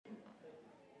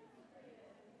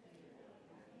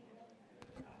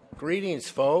Greetings,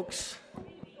 folks.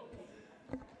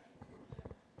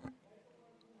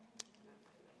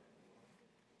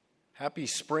 Happy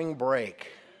spring break.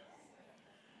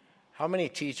 How many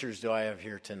teachers do I have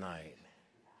here tonight?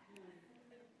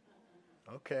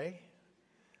 Okay.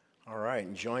 All right,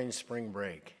 enjoying spring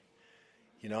break.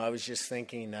 You know, I was just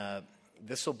thinking,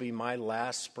 this will be my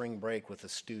last spring break with a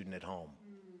student at home.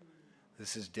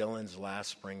 This is Dylan's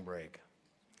last spring break.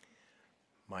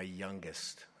 My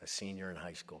youngest, a senior in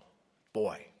high school.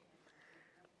 Boy,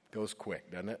 goes quick,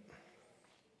 doesn't it?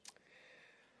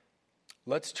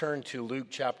 Let's turn to Luke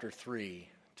chapter 3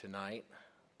 tonight.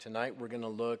 Tonight we're going to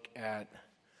look at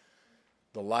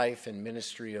the life and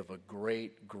ministry of a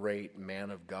great, great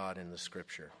man of God in the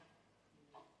Scripture.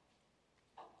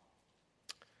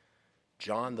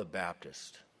 John the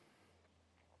Baptist.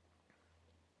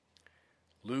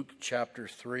 Luke chapter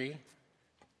 3.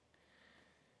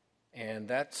 And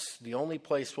that's the only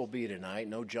place we'll be tonight.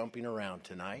 No jumping around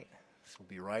tonight. So we'll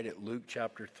be right at Luke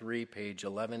chapter 3, page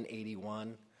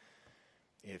 1181,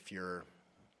 if you're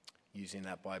using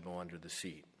that Bible under the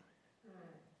seat.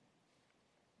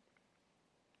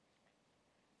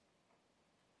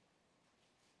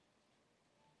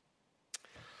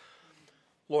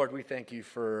 Lord, we thank you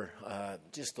for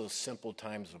just those simple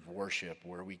times of worship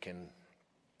where we can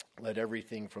let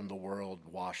everything from the world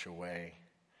wash away.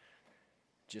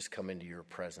 Just come into your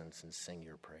presence and sing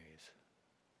your praise.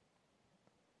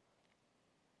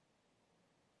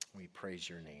 We praise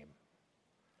your name.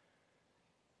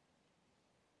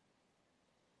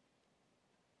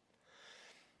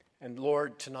 And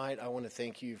Lord, tonight I want to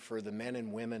thank you for the men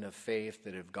and women of faith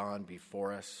that have gone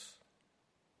before us,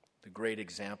 the great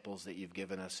examples that you've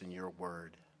given us in your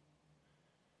word.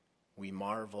 We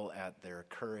marvel at their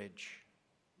courage,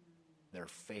 their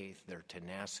faith, their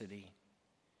tenacity.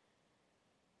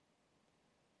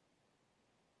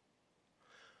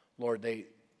 Lord, they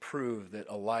prove that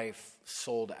a life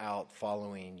sold out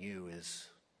following you is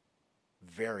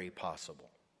very possible.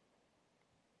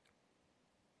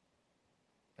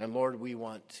 And Lord, we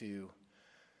want to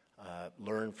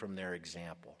learn from their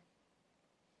example.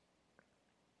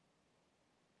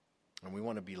 And we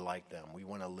want to be like them. We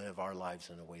want to live our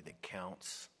lives in a way that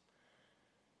counts.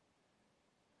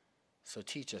 So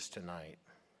teach us tonight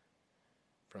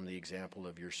from the example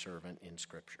of your servant in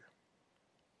Scripture.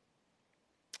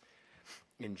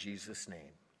 In Jesus'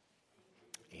 name,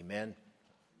 amen,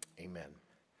 amen.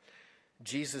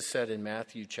 Jesus said in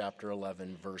Matthew chapter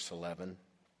 11, verse 11,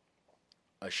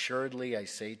 "Assuredly I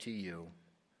say to you,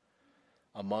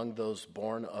 among those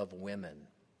born of women,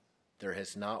 there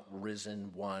has not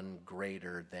risen one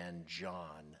greater than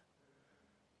John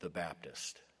the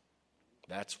Baptist."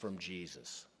 That's from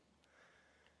Jesus.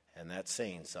 And that's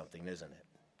saying something, isn't it?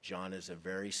 John is a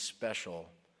very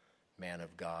special man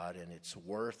of God, and it's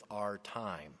worth our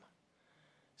time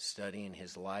studying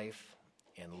his life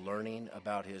and learning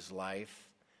about his life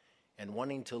and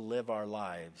wanting to live our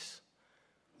lives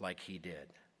like he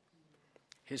did.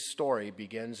 His story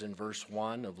begins in verse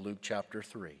 1 of Luke chapter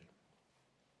 3.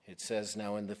 It says,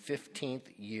 "Now in the 15th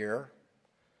year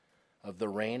of the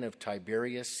reign of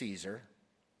Tiberius Caesar,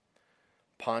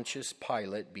 Pontius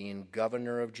Pilate being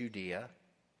governor of Judea,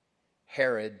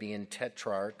 Herod being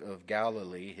tetrarch of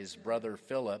Galilee, his brother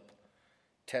Philip,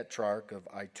 tetrarch of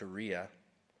Iturea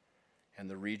and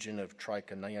the region of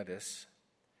Trachonitis,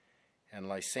 and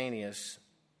Lysanias,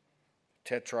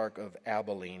 tetrarch of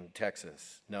Abilene,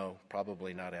 Texas." No,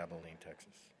 probably not Abilene,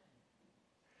 Texas.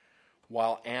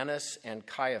 "While Annas and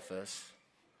Caiaphas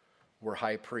were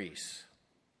high priests,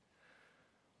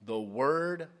 the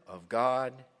word of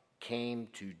God came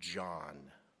to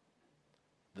John,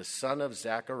 the son of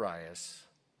Zacharias,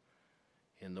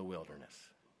 in the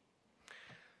wilderness."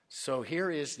 So here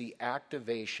is the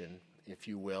activation, if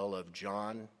you will, of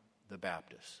John the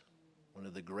Baptist, one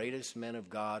of the greatest men of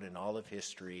God in all of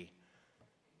history,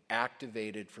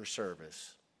 activated for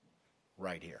service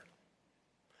right here.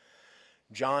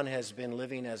 John has been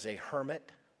living as a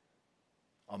hermit,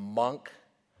 a monk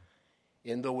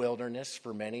in the wilderness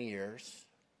for many years.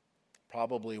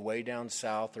 Probably way down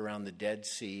south around the Dead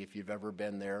Sea, if you've ever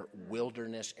been there,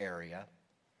 wilderness area.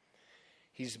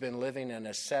 He's been living an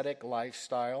ascetic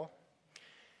lifestyle.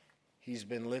 He's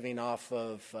been living off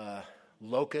of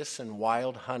locusts and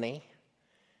wild honey,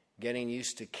 getting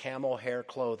used to camel hair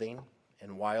clothing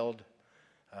and wild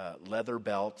leather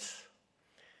belts.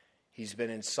 He's been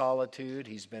in solitude.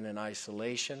 He's been in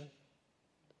isolation.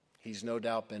 He's no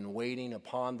doubt been waiting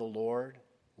upon the Lord,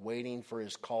 waiting for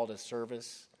his call to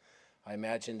service. I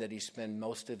imagine that he spent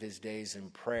most of his days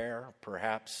in prayer,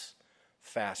 perhaps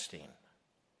fasting,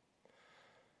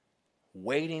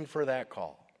 waiting for that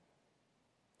call.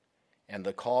 and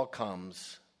the call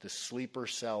comes, the sleeper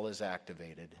cell is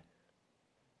activated.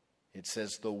 It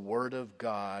says the word of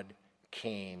God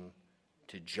came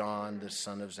to John, the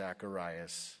son of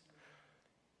Zacharias,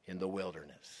 in the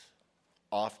wilderness,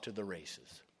 off to the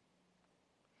races.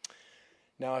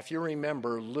 Now, if you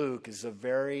remember, Luke is a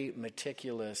very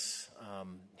meticulous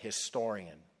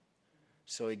historian.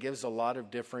 So he gives a lot of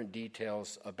different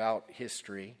details about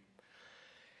history.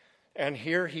 And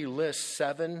here he lists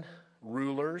 7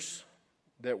 rulers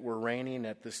that were reigning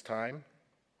at this time.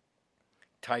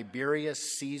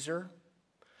 Tiberius Caesar,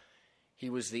 he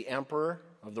was the emperor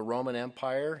of the Roman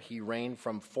Empire. He reigned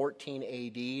from 14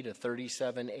 AD to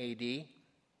 37 AD.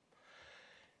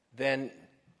 Then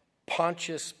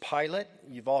Pontius Pilate,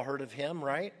 you've all heard of him,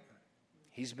 right?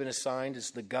 He's been assigned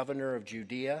as the governor of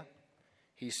Judea.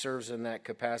 He serves in that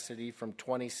capacity from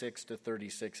 26 to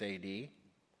 36 AD.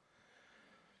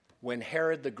 When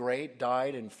Herod the Great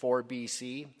died in 4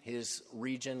 BC, his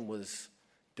region was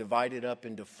divided up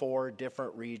into 4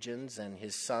 different regions, and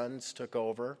his sons took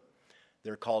over.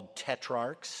 They're called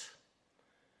tetrarchs,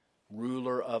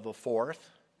 ruler of a fourth.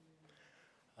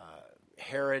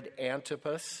 Herod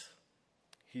Antipas,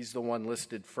 he's the one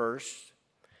listed first.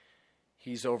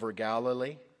 He's over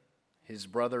Galilee. His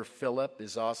brother Philip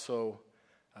is also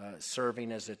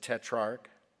serving as a tetrarch.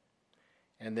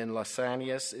 And then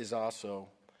Lysanias is also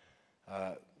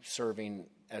serving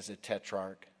as a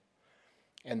tetrarch.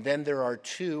 And then there are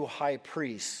 2 high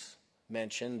priests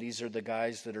mentioned. These are the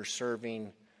guys that are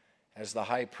serving as the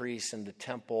high priests in the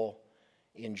temple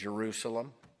in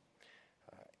Jerusalem.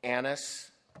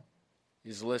 Annas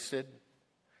is listed.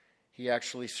 He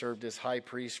actually served as high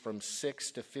priest from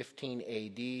 6 to 15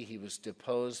 AD. He was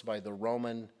deposed by the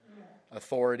Roman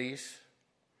authorities.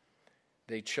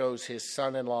 They chose his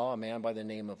son-in-law, a man by the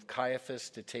name of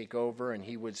Caiaphas, to take over, and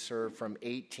he would serve from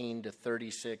 18 to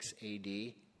 36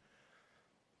 AD.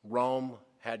 Rome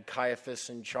had Caiaphas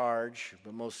in charge,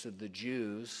 but most of the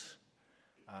Jews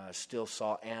still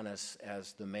saw Annas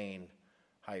as the main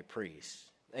high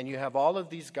priest. And you have all of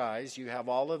these guys, you have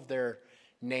all of their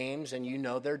names, and you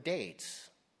know their dates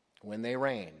when they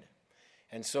reigned.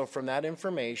 And so from that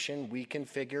information, we can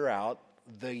figure out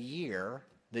the year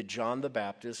that John the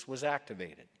Baptist was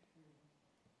activated.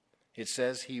 It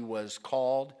says he was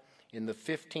called in the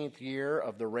 15th year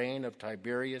of the reign of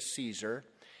Tiberius Caesar.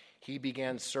 He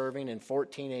began serving in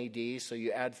 14 AD, so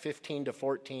you add 15 to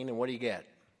 14, and what do you get?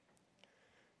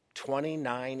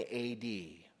 29 AD.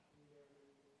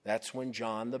 That's when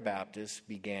John the Baptist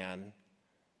began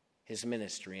his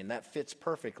ministry, and that fits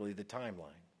perfectly the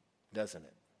timeline, doesn't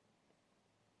it?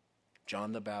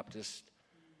 John the Baptist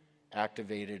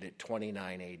activated at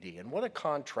 29 AD. And what a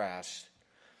contrast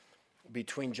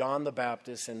between John the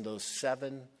Baptist and those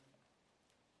 7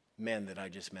 men that I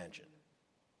just mentioned.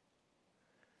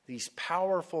 These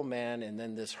powerful men and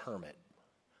then this hermit.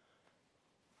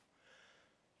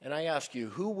 And I ask you,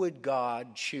 who would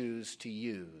God choose to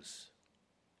use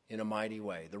in a mighty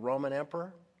way? The Roman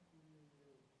emperor?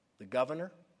 The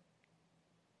governor?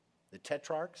 The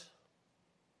tetrarchs?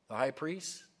 The high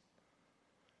priests?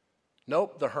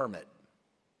 Nope, the hermit.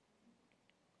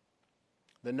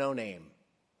 The no-name.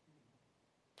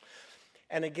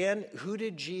 And again, who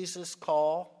did Jesus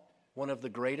call one of the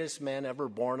greatest men ever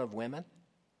born of women?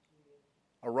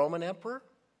 A Roman emperor?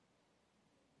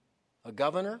 A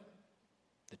governor?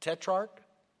 The tetrarch?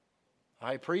 A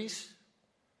high priest?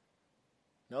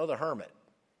 No, the hermit.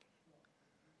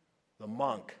 The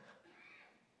monk.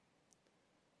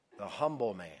 The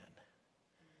humble man.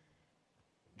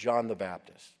 John the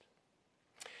Baptist.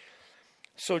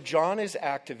 So John is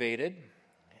activated,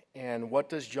 and what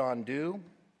does John do?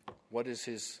 What is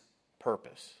his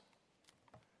purpose?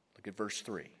 Look at verse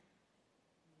 3.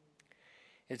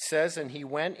 It says, "And he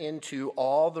went into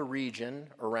all the region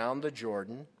around the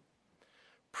Jordan,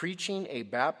 preaching a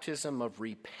baptism of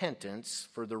repentance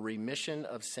for the remission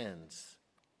of sins,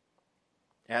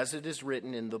 as it is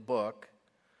written in the book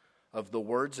of the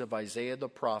words of Isaiah the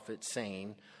prophet,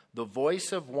 saying, the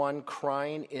voice of one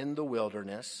crying in the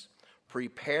wilderness,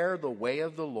 prepare the way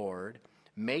of the Lord,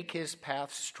 make his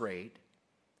path straight.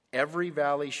 Every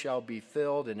valley shall be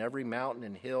filled, and every mountain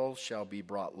and hill shall be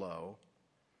brought low.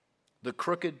 The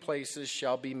crooked places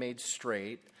shall be made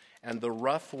straight, and the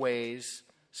rough ways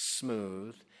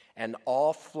smooth, and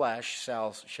all flesh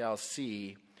shall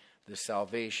see the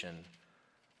salvation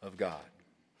of God."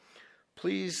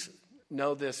 Please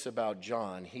know this about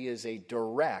John. He is a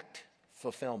direct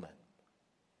fulfillment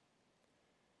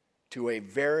to a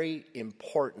very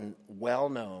important,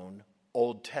 well-known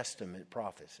Old Testament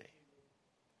prophecy.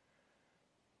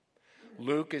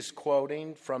 Luke is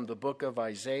quoting from the book of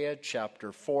Isaiah,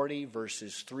 chapter 40,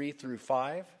 verses 3 through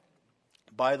 5.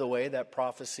 By the way, that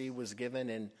prophecy was given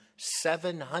in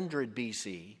 700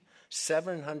 BC,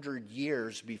 700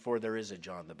 years before there is a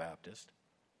John the Baptist.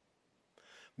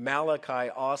 Malachi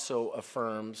also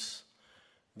affirms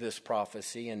this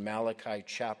prophecy in Malachi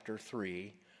chapter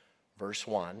 3, verse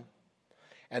 1.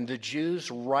 And the Jews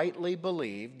rightly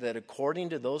believed that according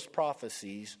to those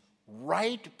prophecies,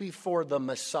 right before the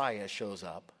Messiah shows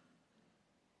up,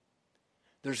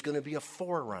 there's going to be a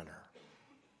forerunner,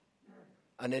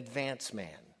 an advance man,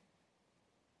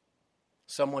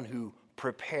 someone who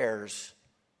prepares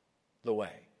the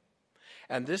way.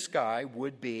 And this guy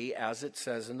would be, as it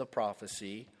says in the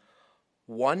prophecy,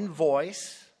 one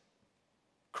voice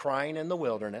crying in the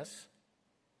wilderness.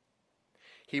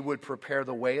 He would prepare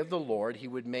the way of the Lord. He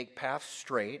would make paths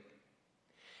straight.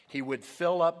 He would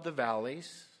fill up the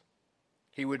valleys.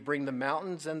 He would bring the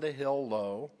mountains and the hill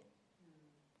low.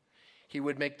 He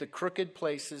would make the crooked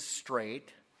places straight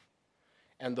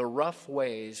and the rough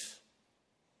ways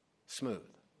smooth.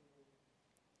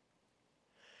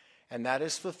 And that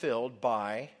is fulfilled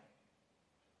by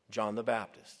John the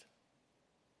Baptist.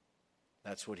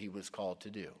 That's what he was called to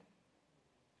do.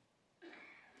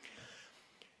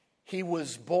 He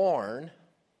was born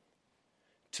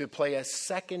to play a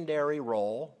secondary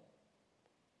role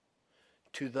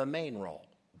to the main role.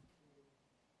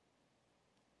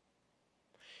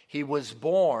 He was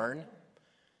born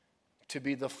to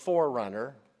be the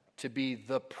forerunner, to be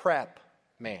the prep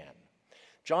man.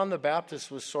 John the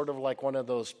Baptist was sort of like one of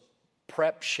those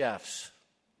prep chefs.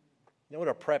 You know what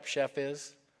a prep chef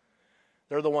is?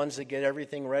 They're the ones that get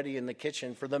everything ready in the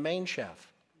kitchen for the main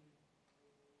chef.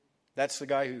 That's the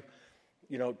guy who,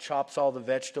 chops all the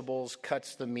vegetables,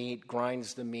 cuts the meat,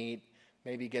 grinds the meat,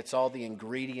 maybe gets all the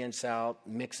ingredients out,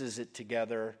 mixes it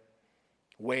together,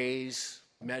 weighs,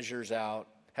 measures out,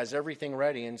 has everything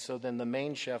ready, and so then the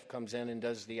main chef comes in and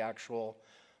does the actual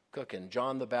cooking.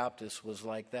 John the Baptist was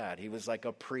like that. He was like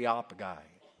a pre-op guy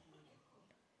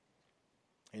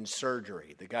in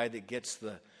surgery, the guy that gets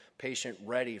the patient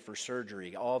ready for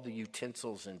surgery, all the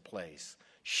utensils in place,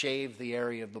 shave the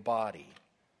area of the body.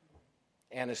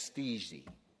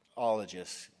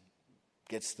 Anesthesiologist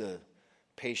gets the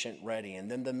patient ready, and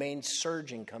then the main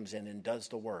surgeon comes in and does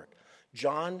the work.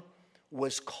 John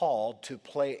was called to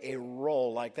play a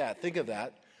role like that. Think of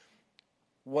that.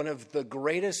 One of the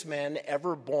greatest men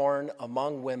ever born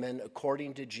among women,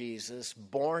 according to Jesus,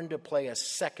 born to play a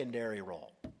secondary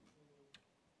role.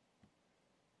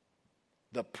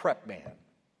 The prep man.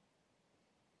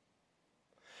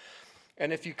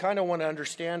 And if you kind of want to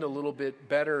understand a little bit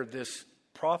better this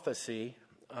prophecy,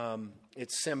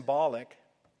 it's symbolic.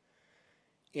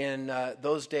 In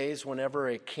those days, whenever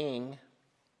a king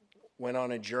went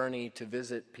on a journey to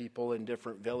visit people in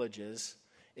different villages,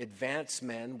 advanced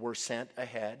men were sent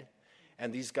ahead,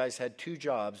 and these guys had two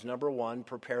jobs. Number one,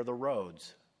 prepare the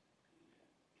roads.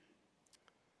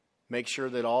 Make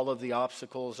sure that all of the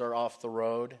obstacles are off the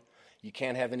road. You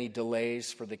can't have any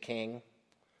delays for the king.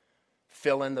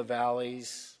 Fill in the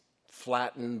valleys,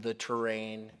 flatten the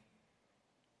terrain,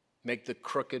 make the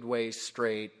crooked ways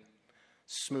straight,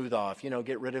 smooth off.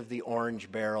 Get rid of the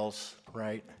orange barrels,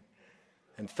 right?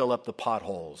 And fill up the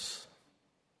potholes.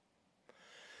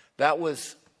 That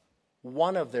was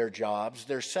one of their jobs.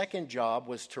 Their second job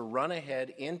was to run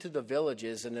ahead into the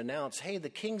villages and announce, hey, the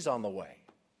king's on the way.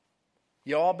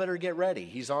 You all better get ready.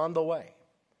 He's on the way.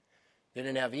 They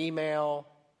didn't have email,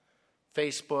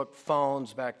 Facebook,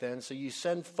 phones back then, so you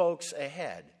send folks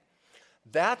ahead.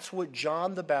 That's what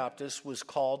John the Baptist was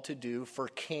called to do for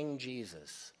King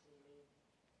Jesus.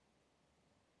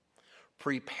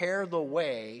 Prepare the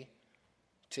way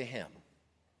to him.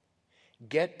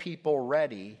 Get people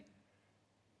ready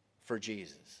for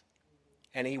Jesus.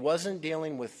 And he wasn't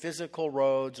dealing with physical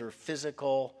roads or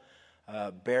physical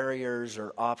barriers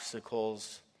or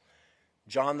obstacles.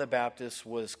 John the Baptist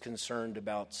was concerned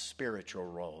about spiritual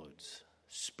roads,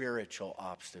 spiritual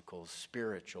obstacles,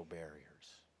 spiritual barriers,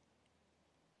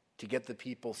 to get the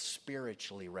people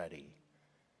spiritually ready.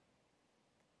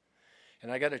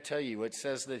 And I got to tell you, it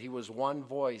says that he was one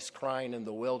voice crying in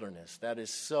the wilderness. That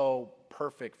is so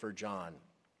perfect for John,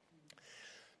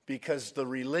 because the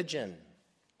religion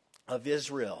of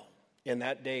Israel in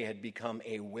that day had become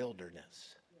a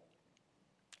wilderness,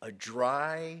 a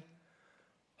dry,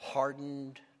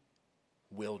 hardened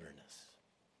wilderness.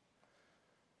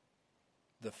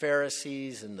 The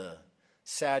Pharisees and the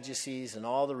Sadducees and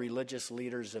all the religious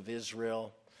leaders of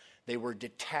Israel, they were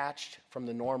detached from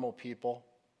the normal people.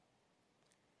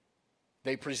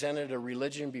 They presented a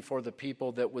religion before the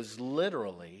people that was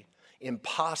literally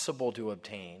impossible to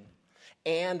obtain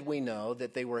And we know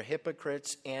that they were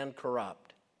hypocrites and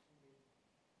corrupt.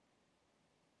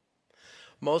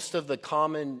 Most of the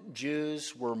common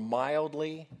Jews were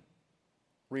mildly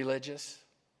religious.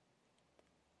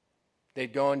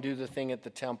 They'd go and do the thing at the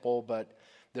temple, but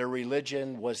their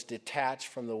religion was detached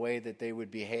from the way that they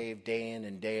would behave day in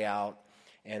and day out.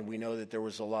 And we know that there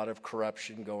was a lot of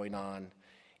corruption going on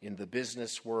in the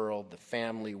business world, the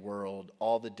family world,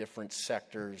 all the different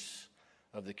sectors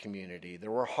of the community. There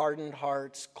were hardened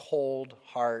hearts, cold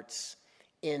hearts,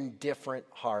 indifferent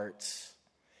hearts.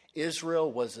 Israel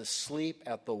was asleep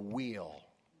at the wheel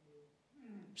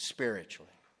spiritually.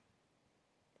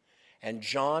 And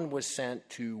John was sent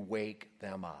to wake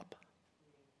them up,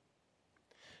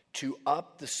 to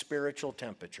up the spiritual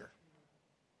temperature.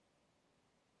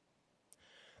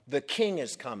 The king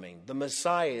is coming. The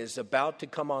Messiah is about to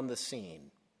come on the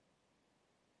scene.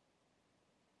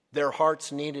 Their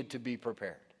hearts needed to be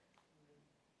prepared.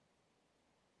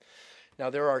 Now,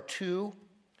 there are two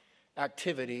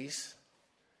activities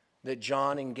that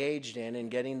John engaged in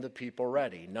getting the people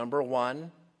ready. Number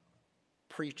one,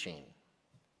 preaching.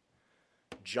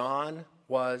 John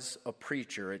was a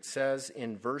preacher. It says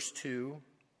in verse 3,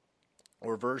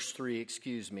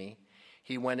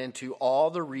 he went into all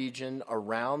the region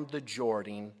around the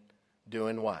Jordan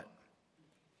doing what?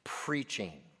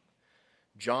 Preaching.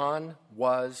 John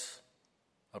was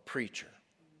a preacher.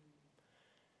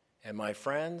 And my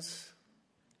friends,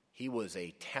 he was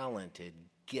a talented,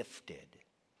 gifted,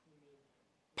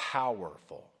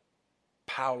 powerful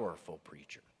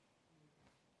preacher.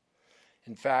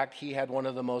 In fact, he had one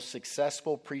of the most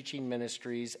successful preaching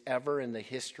ministries ever in the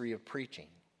history of preaching.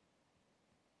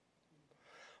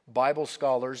 Bible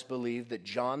scholars believe that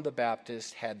John the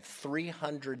Baptist had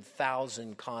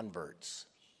 300,000 converts.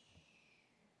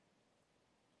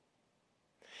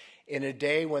 In a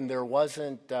day when there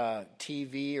wasn't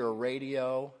TV or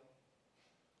radio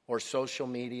or social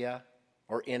media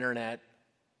or internet,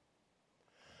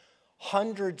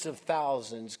 hundreds of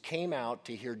thousands came out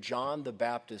to hear John the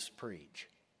Baptist preach.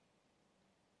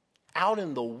 Out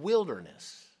in the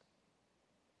wilderness.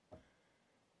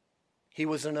 He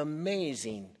was an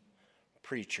amazing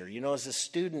preacher. You know, as a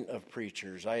student of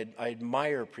preachers, I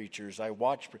admire preachers. I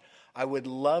would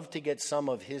love to get some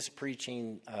of his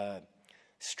preaching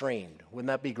streamed. Wouldn't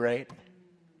that be great?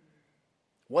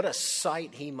 What a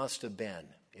sight he must have been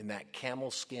in that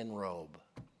camel skin robe,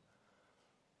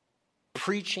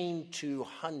 preaching to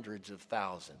hundreds of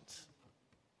thousands.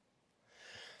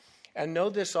 And know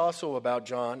this also about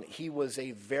John, he was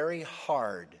a very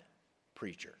hard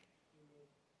preacher.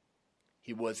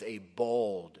 He was a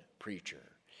bold preacher.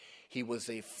 He was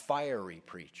a fiery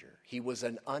preacher. He was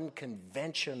an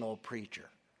unconventional preacher.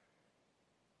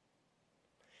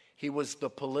 He was the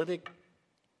politically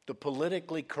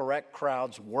correct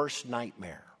crowd's worst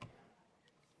nightmare.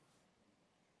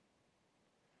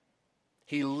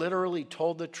 He literally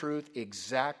told the truth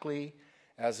exactly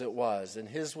as it was. And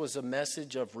his was a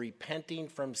message of repenting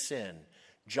from sin.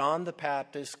 John the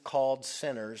Baptist called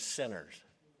sinners, sinners.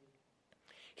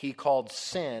 He called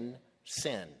sin,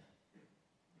 sin.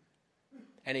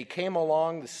 And he came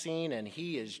along the scene and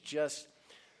he is just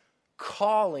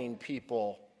calling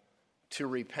people to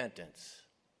repentance.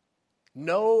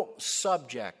 No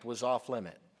subject was off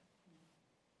limit.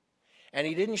 And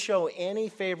he didn't show any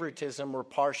favoritism or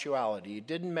partiality. It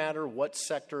didn't matter what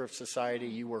sector of society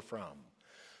you were from.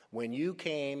 When you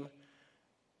came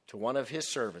to one of his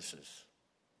services,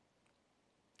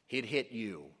 he'd hit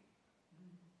you.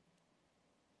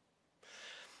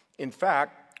 In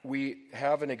fact, we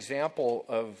have an example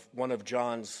of one of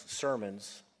John's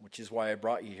sermons, which is why I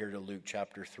brought you here to Luke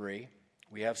chapter 3.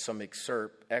 We have some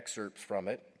excerpts from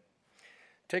it.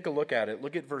 Take a look at it.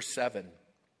 Look at verse 7. It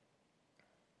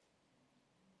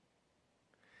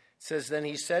says, "Then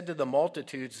he said to the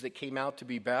multitudes that came out to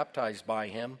be baptized by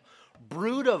him,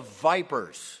 'Brood of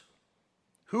vipers,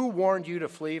 who warned you to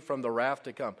flee from the wrath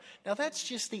to come?'" Now that's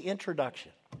just the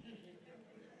introduction.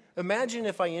 Imagine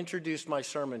if I introduced my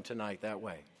sermon tonight that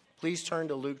way. Please turn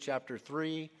to Luke chapter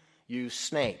 3, you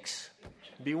snakes.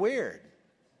 It'd be weird.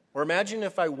 Or imagine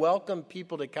if I welcomed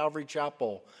people to Calvary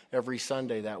Chapel every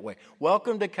Sunday that way.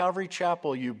 Welcome to Calvary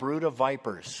Chapel, you brood of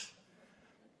vipers.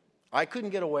 I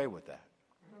couldn't get away with that.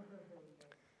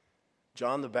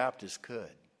 John the Baptist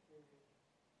could.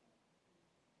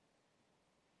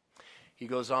 He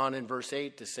goes on in verse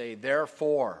 8 to say,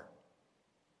 "Therefore,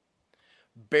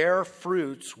 bear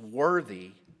fruits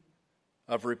worthy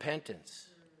of repentance.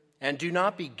 And do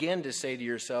not begin to say to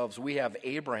yourselves, 'We have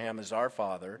Abraham as our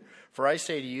father.' For I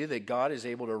say to you that God is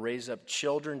able to raise up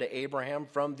children to Abraham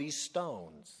from these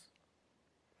stones.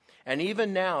 And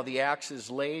even now the axe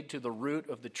is laid to the root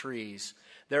of the trees.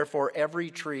 Therefore every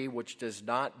tree which does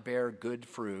not bear good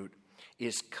fruit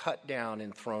is cut down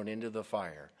and thrown into the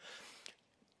fire.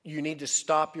 You need to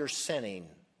stop your sinning.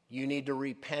 You need to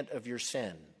repent of your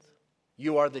sins.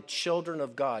 You are the children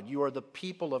of God. You are the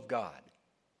people of God.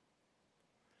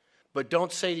 But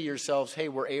don't say to yourselves, hey,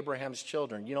 we're Abraham's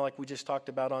children. You know, like we just talked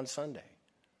about on Sunday.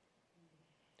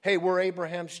 Hey, we're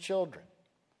Abraham's children.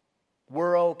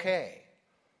 We're okay.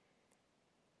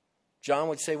 John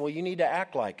would say, well, you need to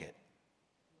act like it.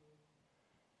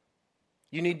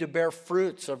 You need to bear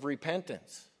fruits of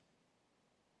repentance.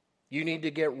 You need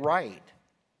to get right.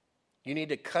 You need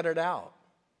to cut it out.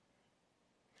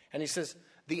 And he says,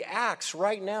 the axe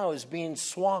right now is being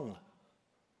swung.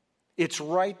 It's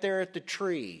right there at the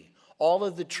tree. All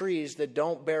of the trees that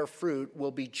don't bear fruit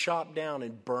will be chopped down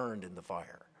and burned in the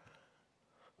fire.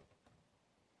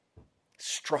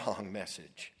 Strong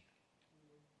message.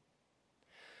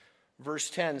 Verse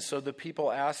 10, so the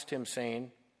people asked him,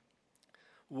 saying,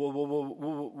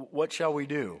 what shall we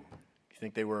do? You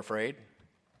think they were afraid?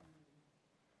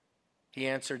 He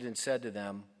answered and said to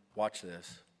them, watch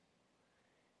this.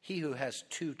 He who has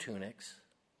 2 tunics,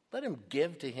 let him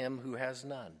give to him who has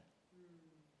none.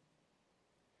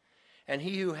 And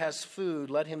he who has food,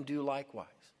 let him do likewise.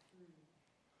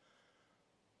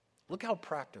 Look how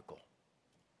practical.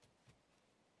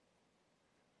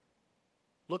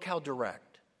 Look how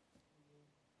direct.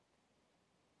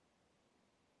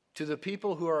 To the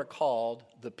people who are called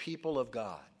the people of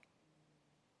God,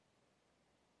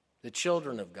 the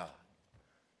children of God.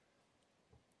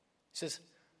 He says,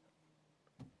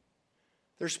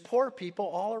 there's poor people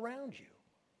all around you.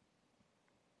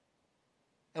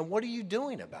 And what are you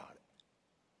doing about it?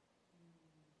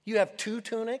 You have 2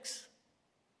 tunics.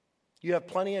 You have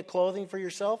plenty of clothing for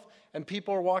yourself, and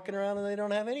people are walking around and they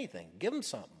don't have anything. Give them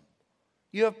something.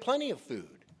 You have plenty of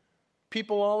food.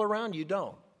 People all around you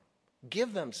don't.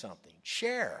 Give them something.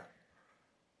 Share.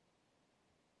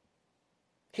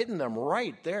 Hitting them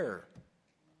right there.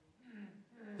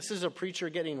 This is a preacher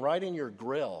getting right in your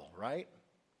grill, right?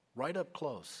 Right up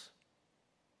close.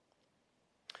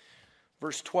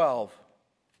 Verse 12.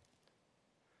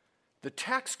 The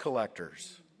tax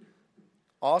collectors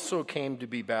also came to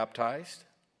be baptized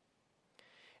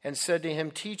and said to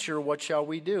him, Teacher, what shall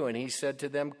we do? And he said to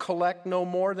them, collect no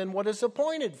more than what is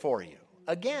appointed for you.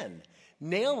 Again,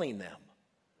 nailing them.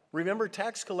 Remember,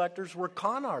 tax collectors were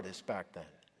con artists back then.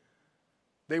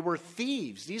 They were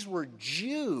thieves. These were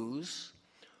Jews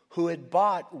who had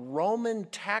bought Roman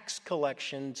tax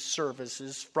collection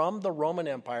services from the Roman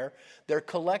Empire. They're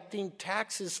collecting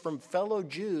taxes from fellow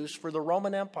Jews for the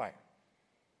Roman Empire.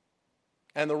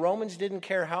 And the Romans didn't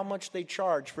care how much they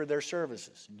charged for their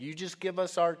services. You just give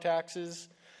us our taxes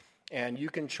and you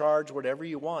can charge whatever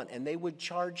you want. And they would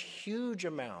charge huge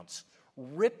amounts,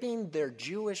 ripping their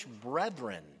Jewish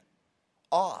brethren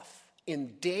off.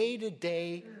 In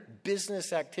day-to-day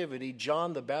business activity,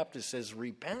 John the Baptist says,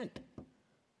 repent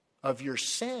of your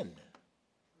sin.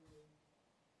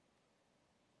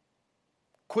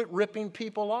 Quit ripping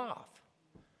people off.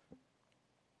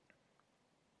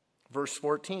 Verse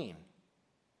 14.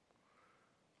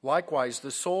 Likewise,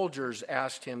 the soldiers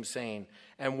asked him, saying,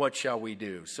 and what shall we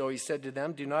do? So he said to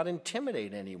them, do not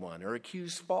intimidate anyone or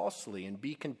accuse falsely, and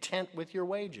be content with your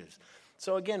wages.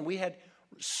 So again, we had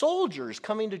soldiers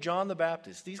coming to John the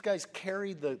Baptist. These guys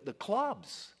carried the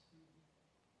clubs.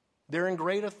 They're in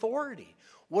great authority.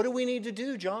 What do we need to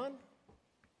do, John?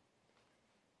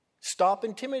 Stop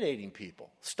intimidating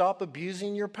people. Stop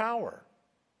abusing your power.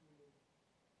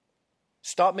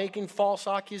 Stop making false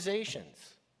accusations.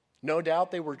 No doubt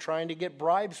they were trying to get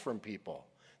bribes from people.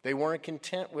 They weren't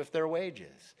content with their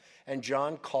wages. And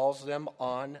John calls them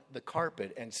on the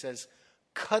carpet and says,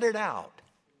 cut it out.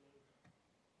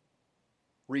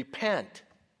 Repent.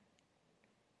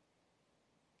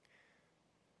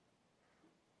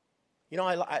 You know,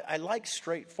 I like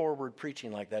straightforward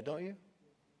preaching like that, don't you?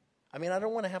 I mean, I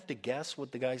don't want to have to guess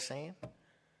what the guy's saying.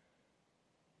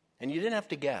 And you didn't have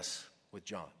to guess with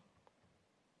John.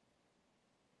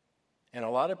 And a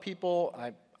lot of people,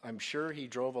 I'm sure he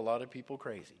drove a lot of people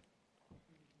crazy.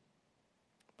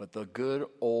 But the good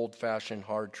old-fashioned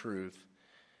hard truth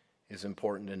is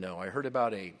important to know. I heard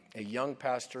about a young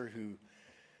pastor who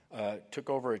took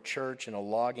over a church in a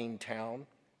logging town,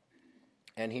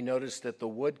 and he noticed that the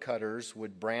woodcutters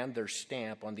would brand their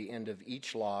stamp on the end of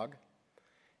each log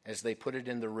as they put it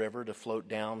in the river to float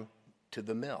down to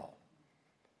the mill.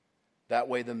 That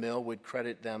way the mill would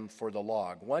credit them for the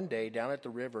log. One day down at the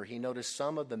river, he noticed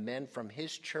some of the men from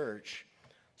his church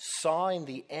sawing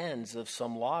the ends of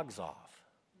some logs off.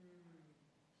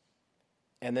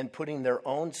 and then putting their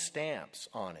own stamps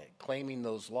on it, claiming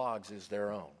those logs as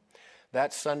their own.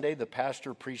 That Sunday, the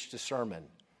pastor preached a sermon,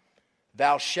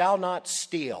 "Thou shalt not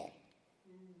steal."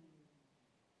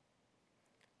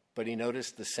 But he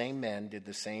noticed the same men did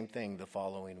the same thing the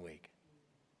following week.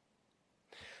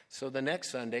 So the next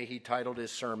Sunday, he titled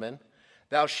his sermon,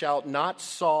 "Thou shalt not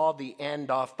saw the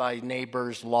end off thy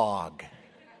neighbor's log."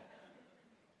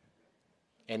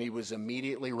 And he was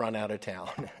immediately run out of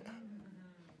town.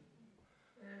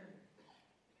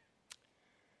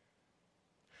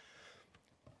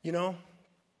 You know,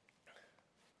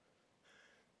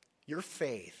 your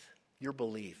faith, your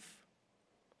belief,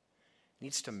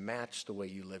 needs to match the way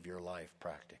you live your life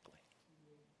practically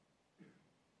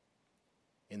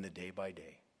in the day by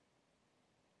day.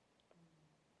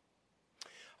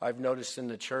 I've noticed in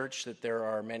the church that there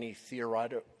are many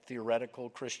theoretical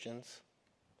Christians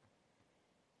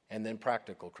and then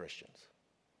practical Christians.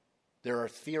 There are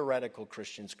theoretical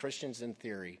Christians, Christians in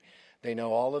theory. They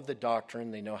know all of the doctrine.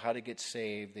 They know how to get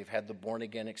saved. They've had the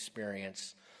born-again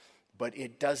experience. But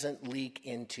it doesn't leak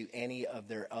into any of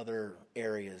their other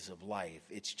areas of life.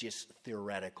 It's just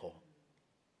theoretical.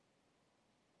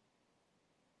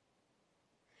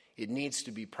 It needs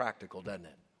to be practical, doesn't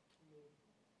it?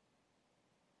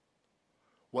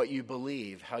 What you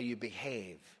believe, how you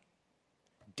behave,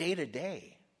 day to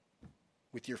day,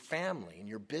 with your family, in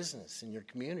your business, in your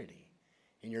community,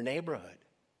 in your neighborhood,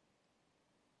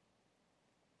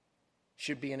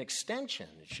 should be an extension.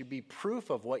 It should be proof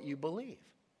of what you believe.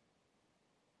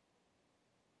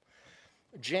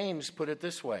 James put it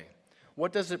this way: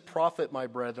 "What does it profit, my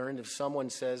brethren, if someone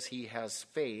says he has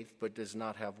faith but does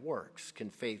not have works?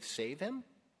 Can faith save him?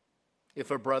 If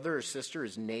a brother or sister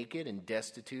is naked and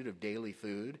destitute of daily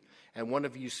food, and one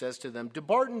of you says to them,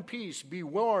 'Depart in peace, be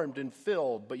warmed and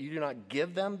filled,' but you do not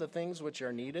give them the things which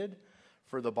are needed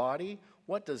for the body,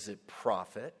 what does it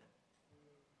profit?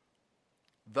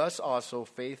 Thus also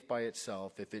faith by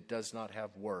itself, if it does not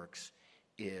have works,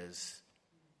 is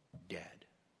dead."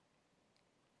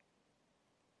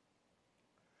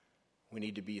 We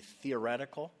need to be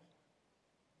theoretical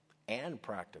and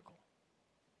practical.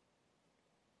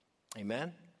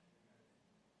 Amen?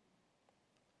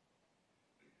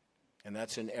 And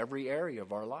that's in every area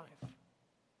of our life.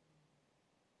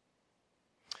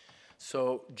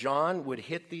 So John would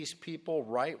hit these people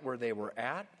right where they were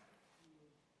at.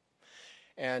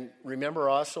 And remember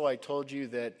also, I told you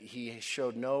that he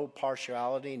showed no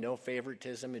partiality, no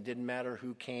favoritism. It didn't matter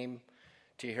who came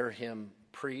to hear him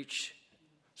preach.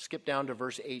 Skip down to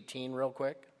verse 18 real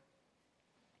quick.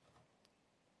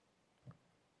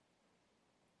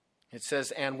 It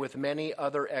says, "And with many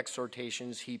other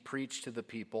exhortations he preached to the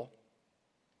people.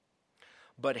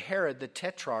 But Herod the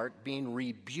Tetrarch, being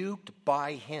rebuked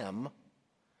by him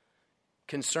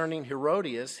concerning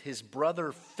Herodias, his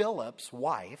brother Philip's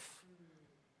wife,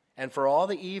 and for all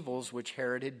the evils which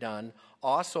Herod had done,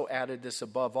 also added this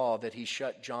above all, that he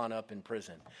shut John up in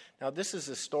prison." Now, this is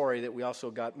a story that we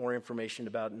also got more information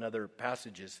about in other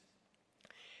passages.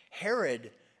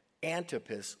 Herod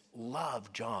Antipas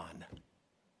loved John.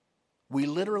 We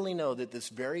literally know that this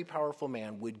very powerful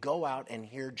man would go out and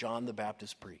hear John the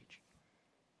Baptist preach.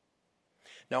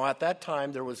 Now, at that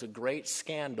time, there was a great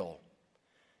scandal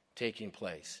taking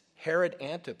place. Herod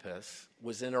Antipas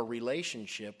was in a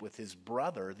relationship with his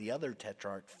brother, the other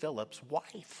tetrarch, Philip's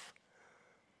wife.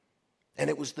 And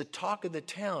it was the talk of the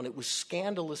town. It was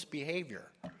scandalous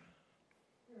behavior.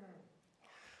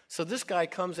 So this guy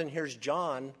comes and hears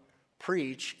John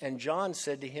preach, and John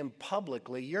said to him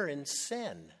publicly, "You're in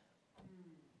sin."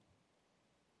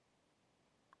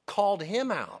 Called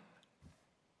him out.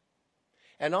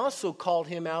 And also called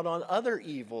him out on other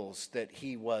evils that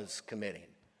he was committing.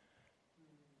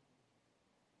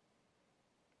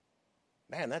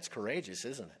 Man, that's courageous,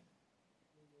 isn't it?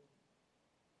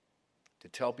 To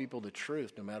tell people the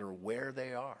truth no matter where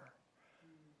they are,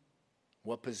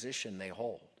 what position they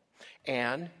hold.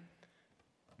 And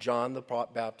John the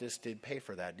Baptist did pay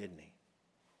for that, didn't he?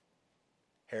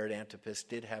 Herod Antipas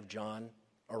did have John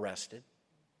arrested.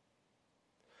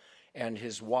 And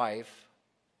his wife,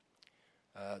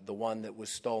 the one that was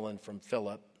stolen from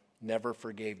Philip, never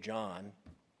forgave John.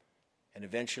 And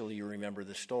eventually, you remember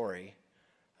the story,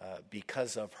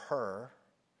 because of her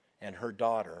and her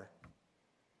daughter,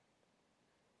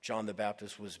 John the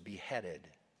Baptist was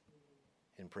beheaded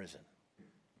in prison.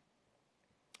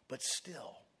 But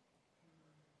still,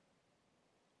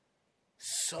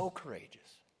 so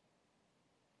courageous,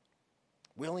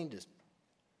 willing to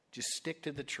just stick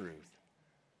to the truth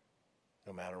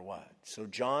no matter what. So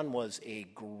John was a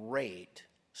great,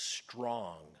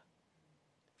 strong,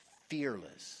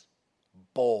 fearless,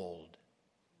 bold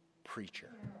preacher.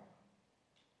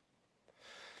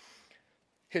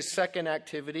 His second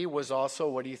activity was also,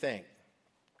 what do you think?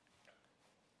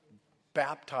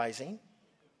 Baptizing.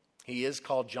 He is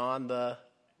called John the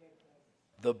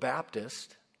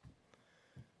Baptist.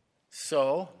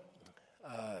 So,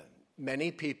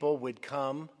 many people would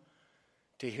come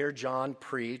to hear John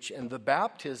preach, and the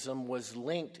baptism was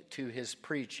linked to his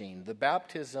preaching. The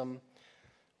baptism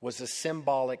was a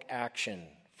symbolic action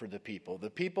for the people. The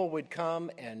people would come,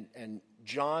 and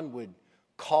John would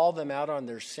call them out on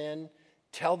their sin,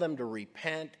 tell them to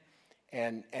repent,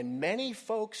 and many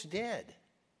folks did.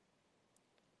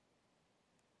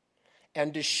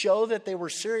 And to show that they were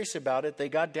serious about it, they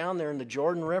got down there in the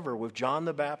Jordan River with John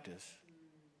the Baptist,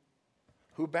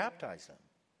 who baptized them.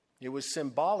 It was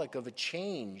symbolic of a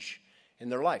change in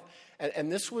their life.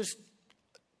 And this was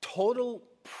total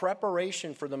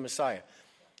preparation for the Messiah.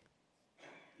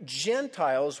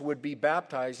 Gentiles would be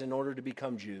baptized in order to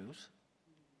become Jews.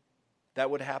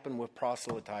 That would happen with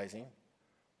proselytizing.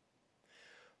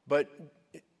 But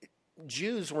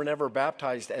Jews were never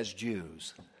baptized as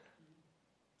Jews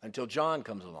until John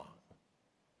comes along.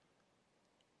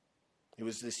 It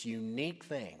was this unique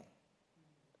thing.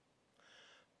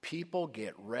 People,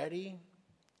 get ready,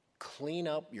 clean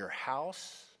up your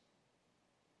house.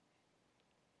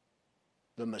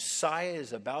 The Messiah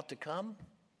is about to come.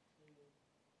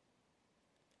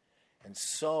 And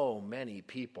so many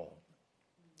people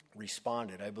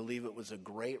responded. I believe it was a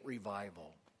great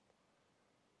revival.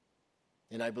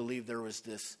 And I believe there was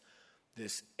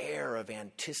this air of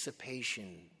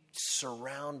anticipation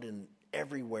surrounding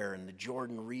everywhere in the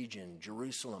Jordan region,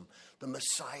 Jerusalem. The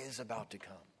Messiah is about to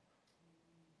come.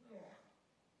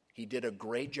 He did a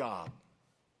great job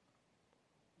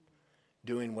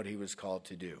doing what he was called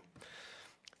to do.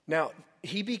 Now,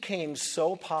 he became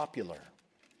so popular.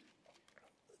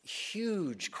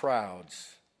 Huge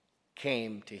crowds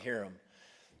came to hear him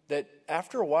that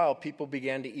after a while, people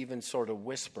began to even sort of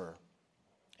whisper,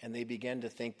 and they began to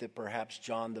think that perhaps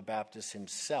John the Baptist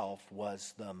himself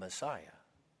was the Messiah.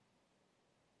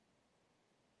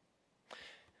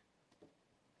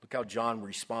 Look how John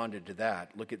responded to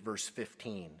that. Look at verse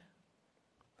 15.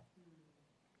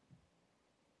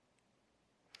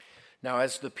 Now,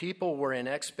 as the people were in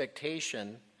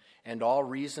expectation and all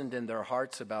reasoned in their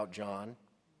hearts about John,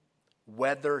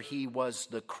 whether he was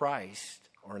the Christ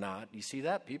or not. You see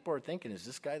that? People are thinking, is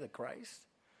this guy the Christ?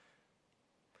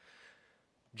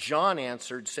 John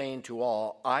answered, saying to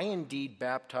all, I indeed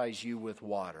baptize you with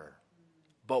water,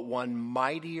 but one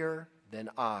mightier than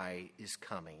I is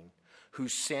coming,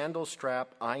 whose sandal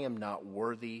strap I am not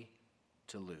worthy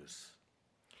to loose.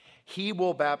 He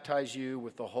will baptize you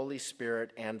with the Holy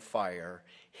Spirit and fire.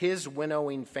 His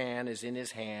winnowing fan is in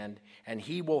his hand, and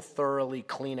he will thoroughly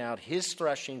clean out his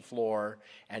threshing floor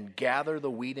and gather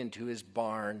the wheat into his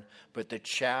barn, but the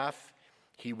chaff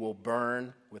he will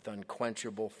burn with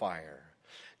unquenchable fire.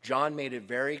 John made it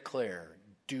very clear,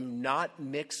 do not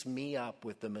mix me up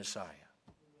with the Messiah.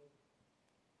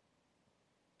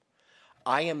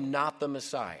 I am not the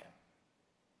Messiah.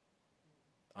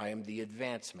 I am the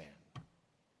advance man.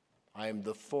 I am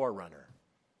the forerunner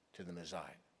to the Messiah.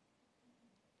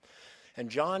 And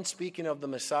John, speaking of the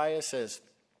Messiah, says,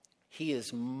 he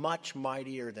is much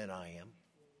mightier than I am.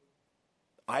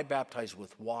 I baptize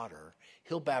with water.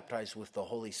 He'll baptize with the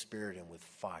Holy Spirit and with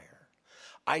fire.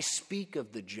 I speak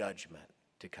of the judgment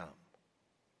to come.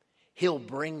 He'll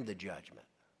bring the judgment.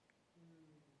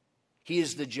 He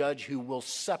is the judge who will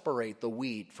separate the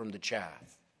wheat from the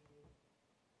chaff.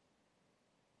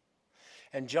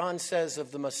 And John says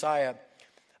of the Messiah,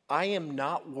 I am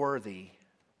not worthy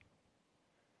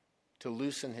to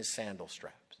loosen his sandal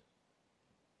straps.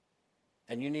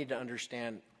 And you need to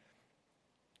understand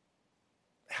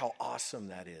how awesome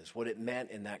that is, what it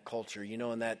meant in that culture. You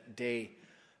know, in that day,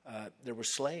 there were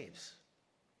slaves.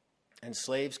 And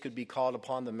slaves could be called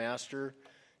upon the master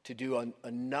to do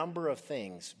a number of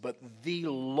things. But the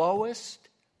lowest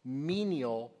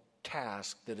menial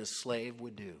task that a slave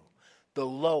would do, the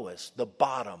lowest, the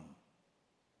bottom,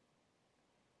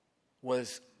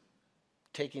 was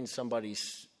taking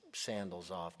somebody's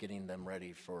sandals off, getting them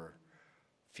ready for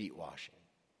feet washing.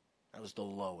 That was the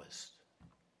lowest,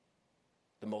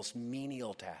 the most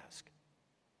menial task.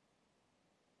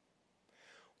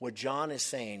 What John is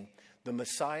saying, the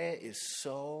Messiah is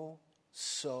so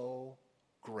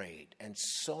great and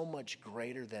so much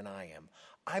greater than I am.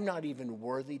 I'm not even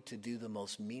worthy to do the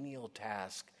most menial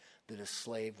task that a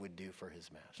slave would do for his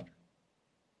master.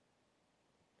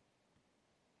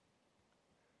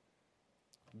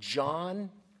 John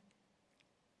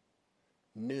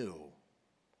knew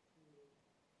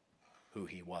who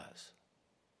he was.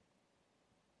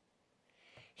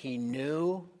 He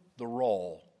knew the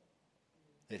role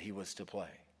that he was to play.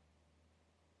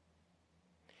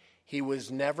 He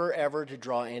was never ever to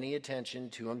draw any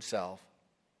attention to himself.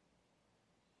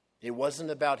 It wasn't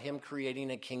about him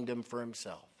creating a kingdom for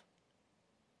himself.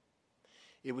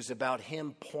 It was about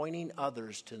him pointing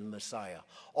others to the Messiah.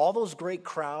 All those great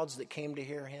crowds that came to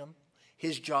hear him,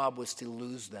 his job was to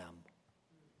lose them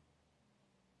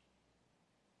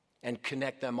and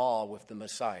connect them all with the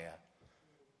Messiah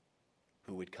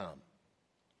who would come.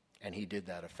 And he did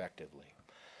that effectively.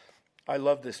 I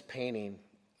love this painting,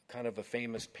 kind of a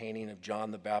famous painting of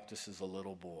John the Baptist as a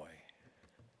little boy.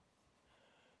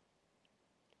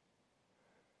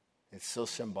 It's so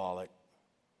symbolic.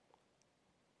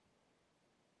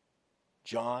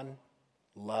 John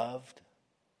loved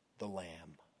the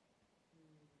Lamb.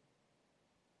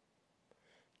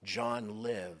 John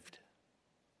lived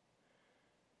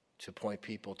to point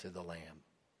people to the Lamb.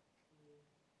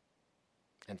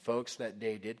 And folks, that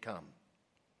day did come.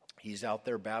 He's out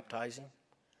there baptizing,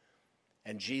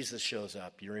 and Jesus shows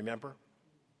up. You remember?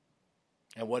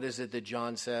 And what is it that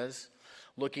John says?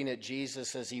 Looking at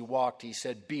Jesus as he walked, he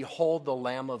said, "Behold the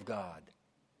Lamb of God,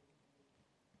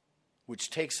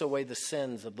 which takes away the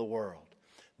sins of the world."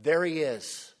 There he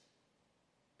is.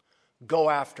 Go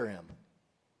after him.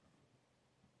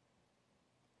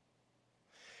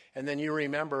 And then you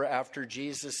remember after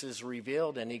Jesus is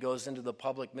revealed and he goes into the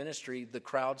public ministry, the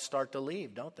crowds start to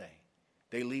leave, don't they?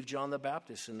 They leave John the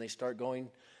Baptist and they start going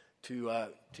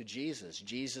to Jesus.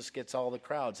 Jesus gets all the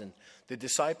crowds. And the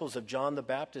disciples of John the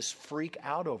Baptist freak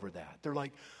out over that. They're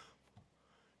like,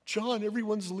 "John,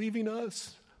 everyone's leaving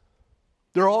us.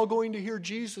 They're all going to hear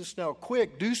Jesus now.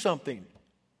 Quick, do something."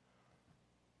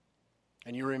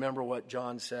 And you remember what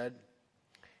John said?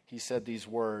 He said these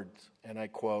words, and I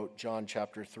quote, John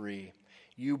chapter 3,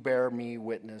 "You bear me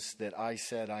witness that I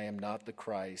said I am not the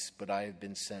Christ, but I have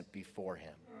been sent before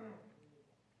him.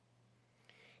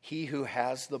 He who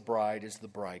has the bride is the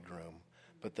bridegroom,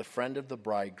 but the friend of the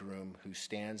bridegroom who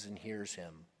stands and hears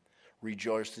him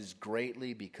rejoices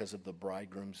greatly because of the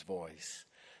bridegroom's voice.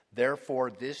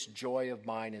 Therefore, this joy of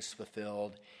mine is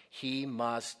fulfilled. He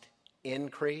must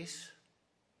increase,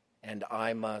 and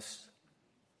I must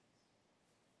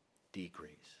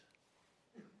decrease."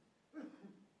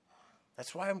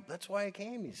 That's why I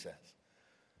came, he says.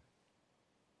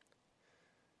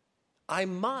 I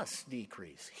must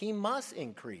decrease. He must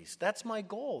increase. That's my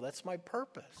goal. That's my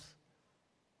purpose.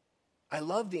 I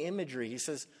love the imagery. He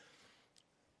says,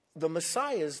 the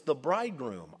Messiah is the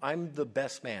bridegroom. I'm the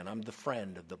best man. I'm the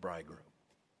friend of the bridegroom.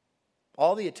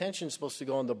 All the attention is supposed to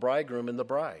go on the bridegroom and the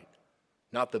bride,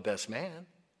 not the best man.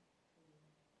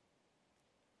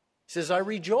 He says, I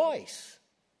rejoice.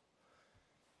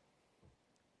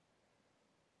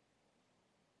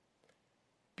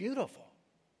 Beautiful.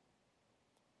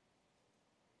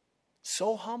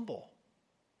 So humble.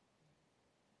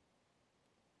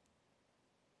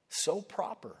 So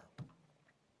proper.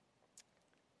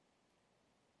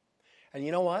 And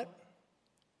you know what?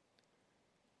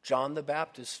 John the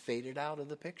Baptist faded out of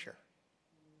the picture.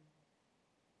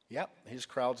 Yep, his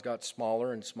crowds got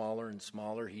smaller and smaller and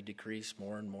smaller. He decreased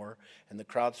more and more. And the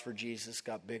crowds for Jesus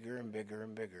got bigger and bigger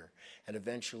and bigger. And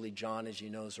eventually John, as you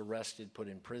know, is arrested, put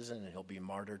in prison, and he'll be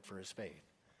martyred for his faith.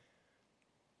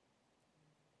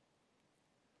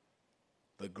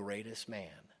 The greatest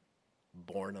man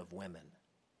born of women,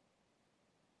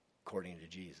 according to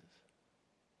Jesus.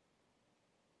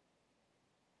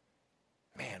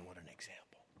 Man, what an example.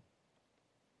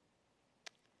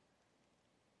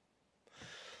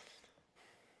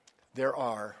 There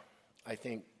are, I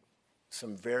think,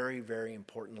 some very, very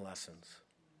important lessons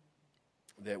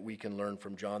that we can learn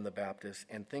from John the Baptist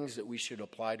and things that we should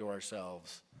apply to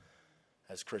ourselves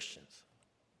as Christians.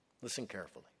 Listen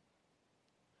carefully.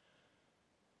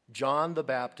 John the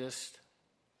Baptist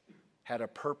had a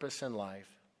purpose in life,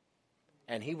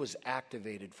 and he was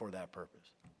activated for that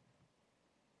purpose.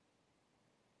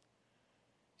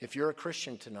 If you're a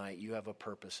Christian tonight, you have a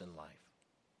purpose in life.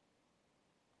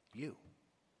 You.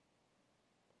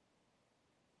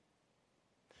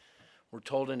 We're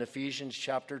told in Ephesians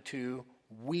chapter 2,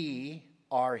 we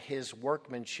are his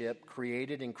workmanship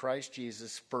created in Christ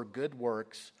Jesus for good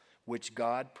works, which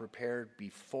God prepared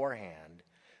beforehand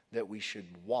that we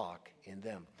should walk in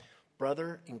them.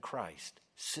 Brother in Christ,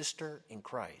 sister in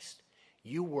Christ,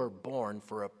 you were born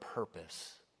for a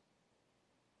purpose.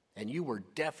 And you were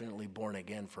definitely born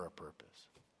again for a purpose.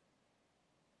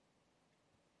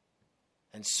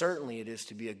 And certainly it is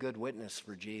to be a good witness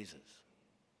for Jesus.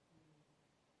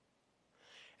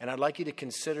 And I'd like you to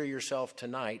consider yourself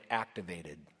tonight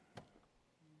activated.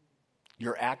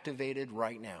 You're activated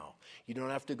right now. You don't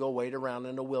have to go wait around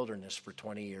in the wilderness for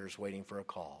 20 years waiting for a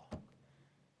call.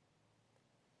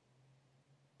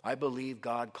 I believe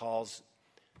God calls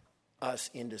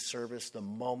us into service the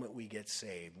moment we get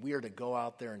saved. We are to go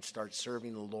out there and start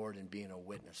serving the Lord and being a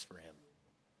witness for him.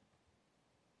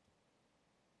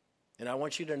 And I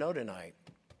want you to know tonight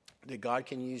that God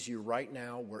can use you right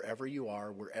now, wherever you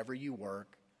are, wherever you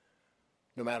work,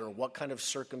 no matter what kind of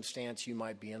circumstance you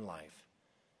might be in life.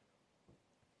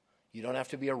 You don't have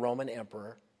to be a Roman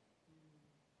emperor.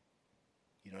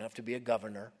 You don't have to be a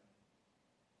governor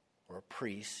or a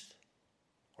priest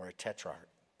or a tetrarch.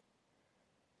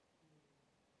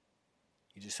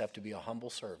 You just have to be a humble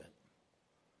servant.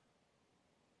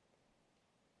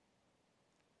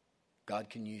 God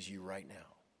can use you right now.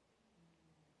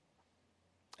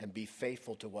 And be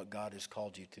faithful to what God has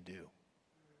called you to do.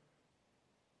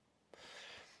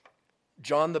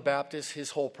 John the Baptist,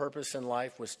 his whole purpose in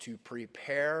life was to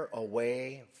prepare a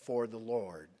way for the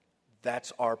Lord.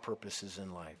 That's our purposes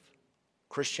in life.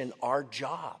 Christian, our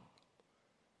jobs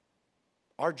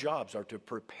are to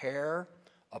prepare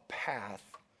a path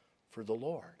for the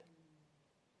Lord.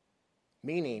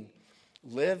 Meaning,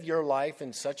 live your life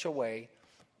in such a way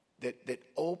that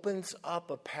opens up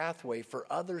a pathway for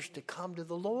others to come to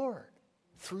the Lord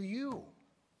through you.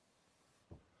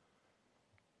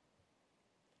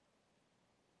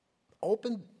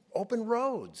 Open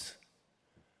roads.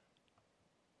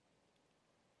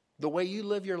 The way you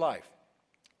live your life,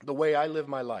 the way I live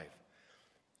my life,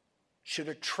 should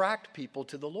attract people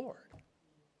to the Lord.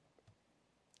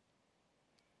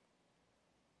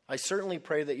 I certainly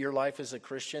pray that your life as a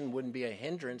Christian wouldn't be a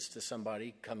hindrance to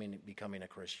somebody becoming a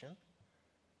Christian.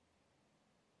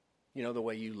 You know, the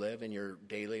way you live in your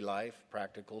daily life,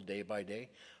 practical day by day.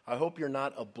 I hope you're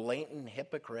not a blatant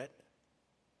hypocrite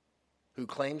who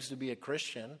claims to be a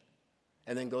Christian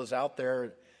and then goes out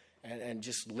there and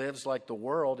just lives like the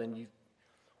world. And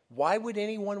why would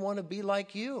anyone want to be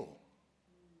like you?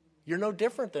 You're no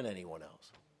different than anyone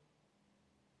else.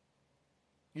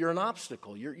 You're an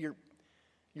obstacle. You're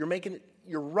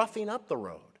roughing up the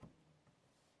road.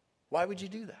 Why would you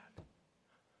do that?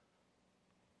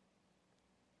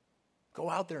 Go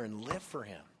out there and live for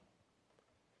him.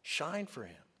 Shine for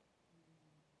him.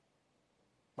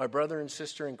 My brother and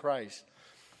sister in Christ,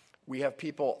 we have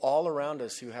people all around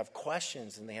us who have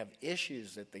questions and they have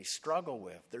issues that they struggle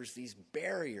with. There's these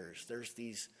barriers. There's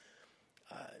these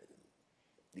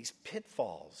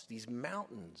pitfalls, these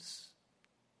mountains.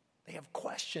 They have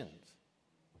questions.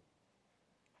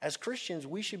 As Christians,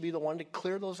 we should be the one to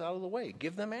clear those out of the way.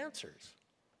 Give them answers.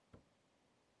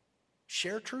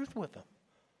 Share truth with them.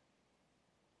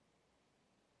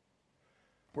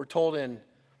 We're told in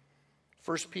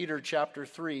 1 Peter chapter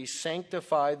 3,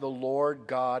 sanctify the Lord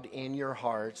God in your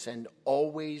hearts and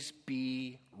always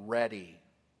be ready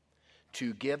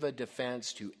to give a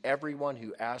defense to everyone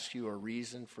who asks you a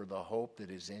reason for the hope that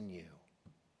is in you,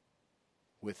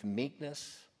 with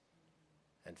meekness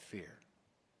and fear.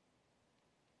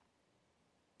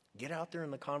 Get out there in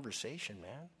the conversation,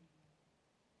 man.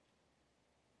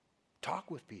 Talk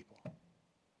with people.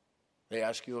 They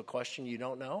ask you a question you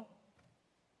don't know?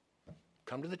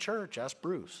 Come to the church, ask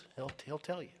Bruce. He'll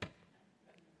tell you.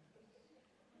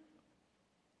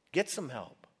 Get some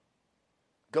help.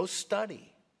 Go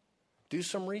study. Do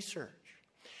some research.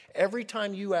 Every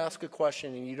time you ask a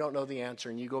question and you don't know the answer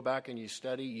and you go back and you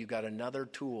study, you got another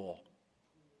tool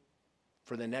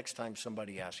for the next time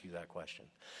somebody asks you that question.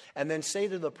 And then say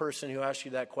to the person who asked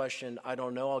you that question, I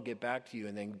don't know, I'll get back to you.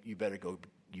 And then you better go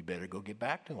get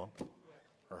back to him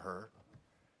or her.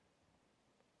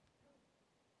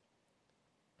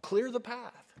 Clear the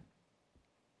path.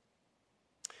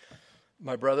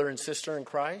 My brother and sister in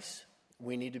Christ,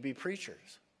 we need to be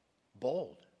preachers.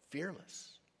 Bold,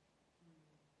 fearless.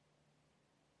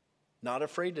 Not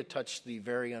afraid to touch the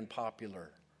very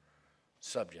unpopular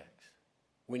subjects.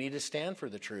 We need to stand for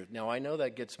the truth. Now, I know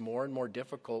that gets more and more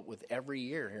difficult with every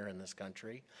year here in this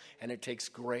country, and it takes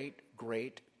great,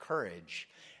 great courage.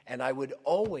 And I would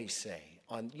always say,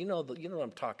 you know what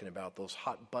I'm talking about, those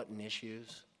hot button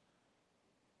issues.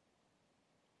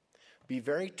 Be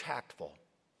very tactful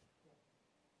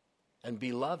and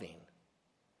be loving,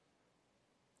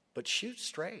 but shoot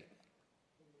straight.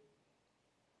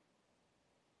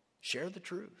 Share the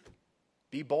truth.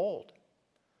 Be bold.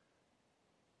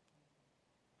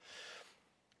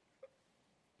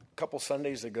 A couple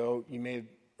Sundays ago, you may have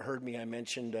heard me, I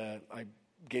mentioned,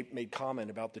 made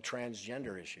comment about the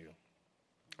transgender issue.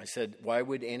 I said, why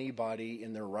would anybody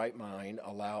in their right mind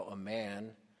allow a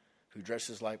man who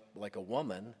dresses like a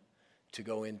woman to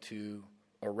go into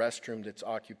a restroom that's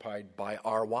occupied by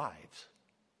our wives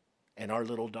and our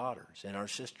little daughters and our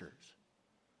sisters.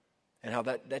 And how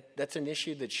that's an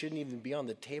issue that shouldn't even be on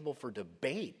the table for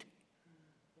debate.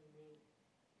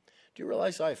 Do you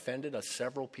realize I offended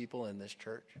several people in this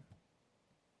church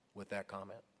with that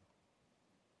comment?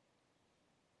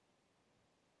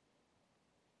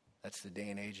 That's the day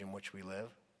and age in which we live.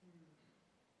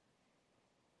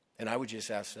 And I would just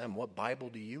ask them, what Bible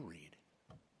do you read?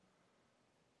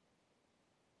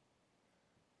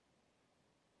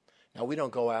 Now, we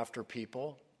don't go after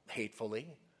people hatefully.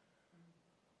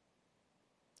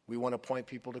 We want to point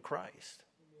people to Christ.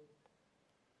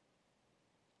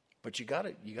 But you got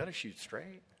to shoot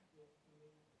straight.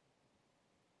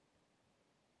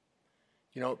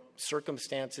 You know,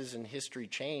 circumstances and history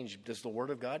change. Does the Word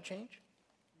of God change?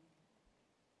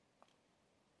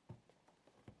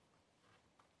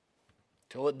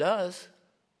 Till it does,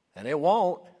 and it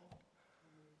won't.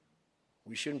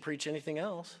 We shouldn't preach anything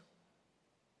else.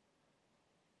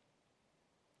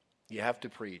 You have to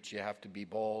preach. You have to be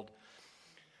bold.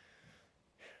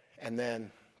 And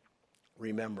then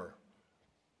remember,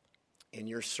 in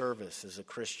your service as a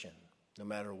Christian, no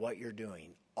matter what you're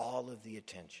doing, all of the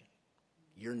attention,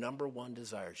 your number one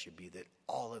desire should be that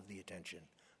all of the attention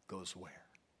goes where?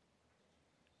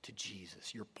 To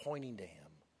Jesus. You're pointing to him.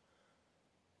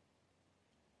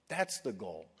 That's the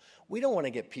goal. We don't want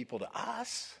to get people to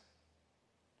us.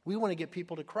 We want to get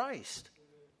people to Christ.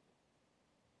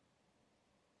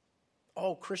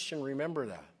 Oh, Christian, remember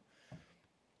that.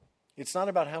 It's not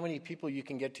about how many people you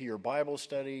can get to your Bible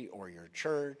study or your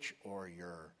church or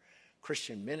your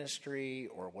Christian ministry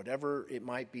or whatever it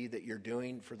might be that you're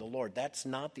doing for the Lord. That's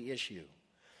not the issue.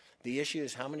 The issue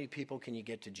is how many people can you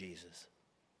get to Jesus?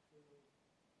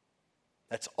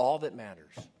 That's all that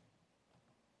matters.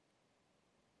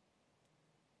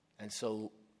 And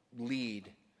so lead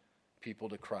people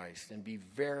to Christ and be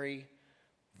very,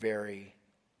 very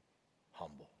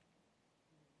humble.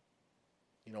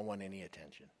 You don't want any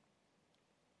attention.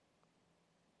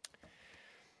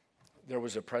 There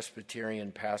was a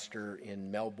Presbyterian pastor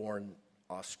in Melbourne,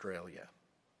 Australia,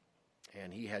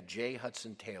 and he had J.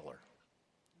 Hudson Taylor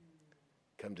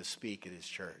come to speak at his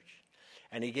church.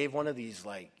 And he gave one of these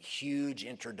huge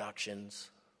introductions.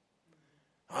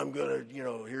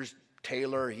 Here's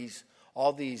Taylor. He's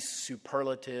all these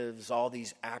superlatives, all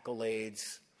these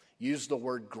accolades. Use the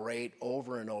word great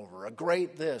over and over. A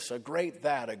great this, a great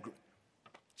that,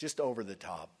 just over the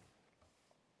top.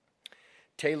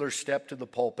 Taylor stepped to the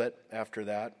pulpit after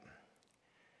that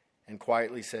and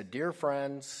quietly said, "Dear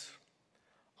friends,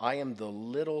 I am the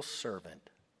little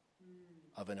servant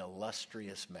of an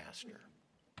illustrious master.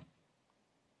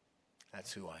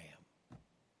 That's who I am.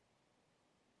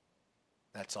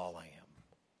 That's all I am.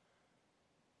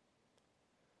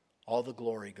 All the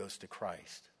glory goes to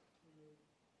Christ.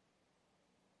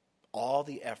 All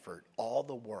the effort, all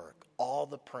the work, all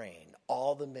the praying,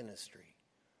 all the ministry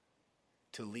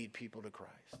to lead people to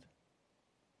Christ."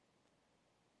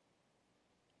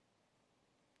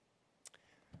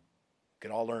 We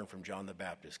could all learn from John the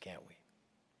Baptist, can't we?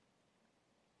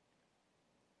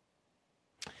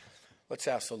 Let's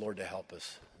ask the Lord to help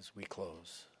us as we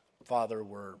close. Father,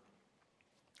 we're,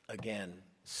 again,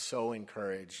 so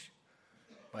encouraged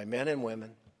by men and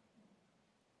women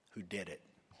who did it,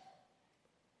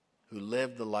 who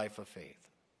lived the life of faith,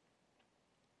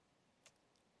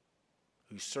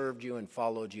 who served you and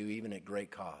followed you even at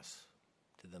great cost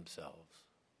to themselves.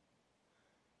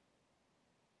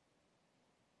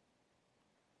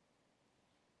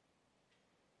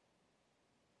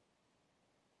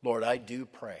 Lord, I do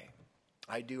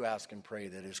ask and pray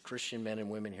that as Christian men and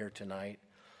women here tonight,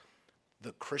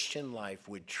 the Christian life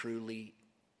would truly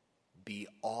be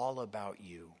all about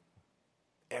you,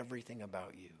 everything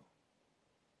about you,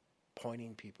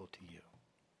 pointing people to you.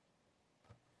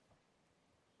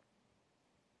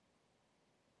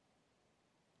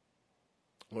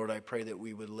 Lord, I pray that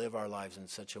we would live our lives in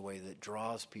such a way that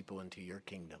draws people into your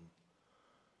kingdom.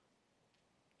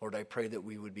 Lord, I pray that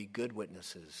we would be good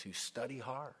witnesses who study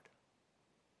hard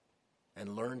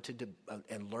and learn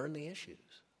the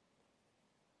issues.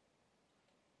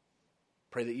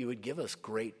 Pray that you would give us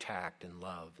great tact and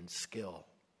love and skill.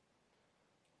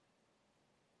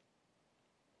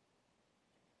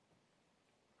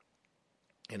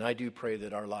 And I do pray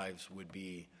that our lives would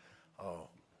be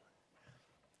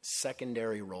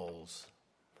secondary roles.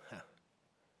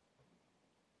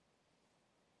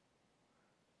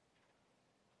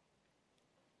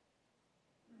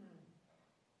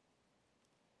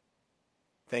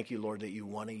 Thank you, Lord, that you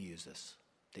want to use us,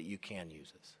 that you can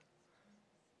use us.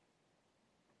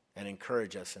 And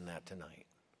encourage us in that tonight.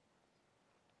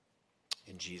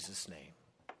 In Jesus' name,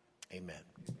 amen.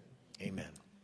 Amen.